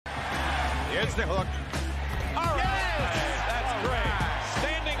Here's the hook. All right. Yes! That's great.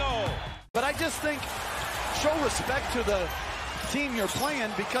 Standing O. But I just think, show respect to the team you're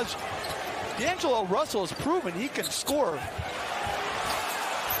playing, because D'Angelo Russell has proven he can score.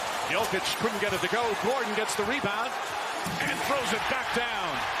 Jokic couldn't get it to go. Gordon gets the rebound and throws it back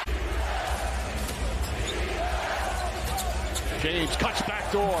down. James cuts back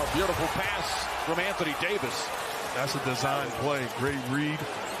door. Beautiful pass from Anthony Davis. That's a design play. Great read.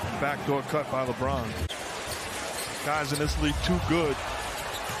 Backdoor cut by LeBron. Guys in this league too good,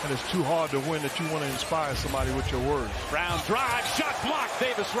 and it's too hard to win that you want to inspire somebody with your words. Brown drive, shot blocked.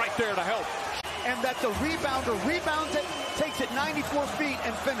 Davis right there to help. And that the rebounder rebounds it, takes it 94 feet,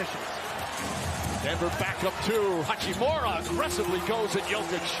 and finishes. Denver back up two. Hachimura aggressively goes at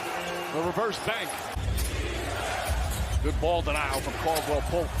Jokic. The reverse bank. Good ball denial from Caldwell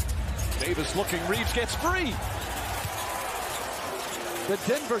Pope. Davis looking. Reeves gets free. The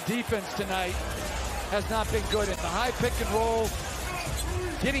Denver defense tonight has not been good in the high pick and roll,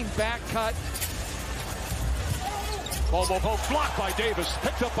 getting back cut. Caldwell Pope blocked by Davis,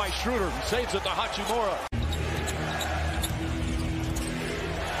 picked up by Schroeder, and saves it to Hachimura.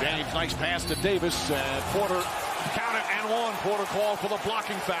 James, nice pass to Davis, and Porter count it and one. Porter called for the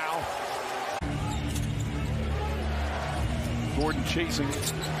blocking foul. Gordon chasing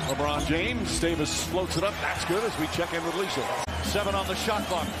LeBron James. Davis floats it up. That's good as we check in with Lisa. 7 on the shot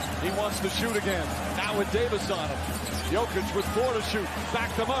clock. He wants to shoot again. Now with Davis on him. Jokic with 4 to shoot.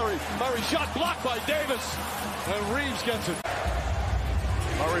 Back to Murray. Murray shot blocked by Davis. And Reeves gets it.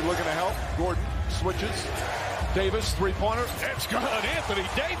 Murray looking to help. Gordon switches. Davis, three-pointer. It's good. Anthony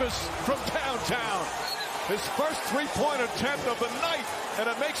Davis from downtown. His first three-point attempt of the night. And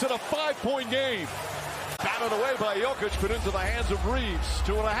it makes it a 5-point game. Batted away by Jokic, but into the hands of Reeves.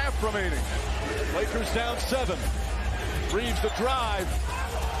 2.5 remaining. Lakers down 7. Reeves the drive.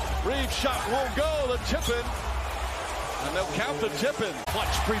 Reeves shot won't go. The tip-in. And they'll count the tip-in.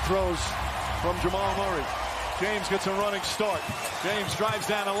 Clutch free throws from Jamal Murray. James gets a running start. James drives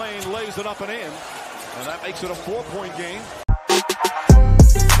down the lane, lays it up and in. And that makes it a 4-point game.